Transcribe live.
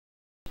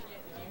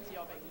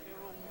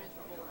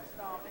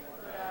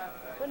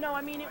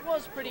I mean, it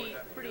was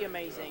pretty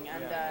amazing,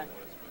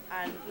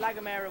 and La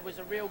Gomera was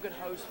a real good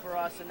host for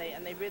us, and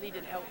they really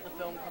did help the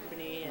film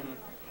company,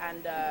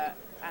 and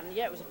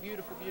yeah, it was a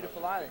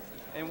beautiful island.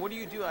 And what do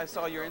you do? I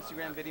saw your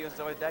Instagram videos and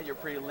stuff like that. You're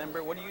pretty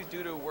limber. What do you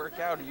do to work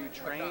out? Do you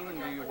train?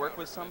 Do you work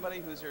with somebody?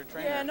 Who's your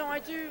trainer? Yeah, no, I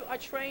do. I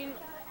train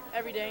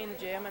every day in the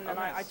gym, and then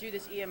nice. I do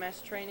this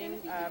EMS training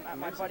at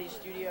my buddy's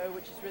studio,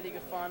 which is really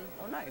good fun.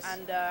 Oh, nice.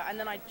 And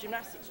then I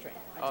gymnastics train.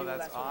 I do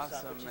that's that sort of awesome,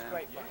 stuff, which man. is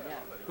great fun. Yeah.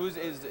 Who's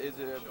is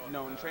a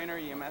known trainer?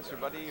 EMS, your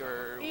buddy,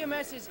 or?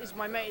 EMS is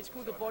my mate. It's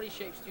called the Body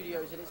Shape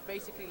Studios, and it's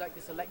basically like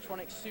this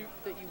electronic suit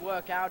that you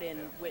work out in,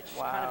 which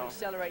kind of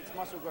accelerates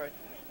muscle growth.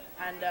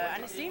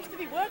 And it seems to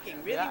be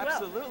working really well.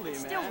 Absolutely,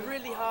 it's man. still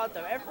really hard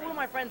though. All of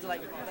my friends are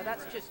like,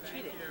 that's just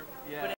cheating. Yeah. But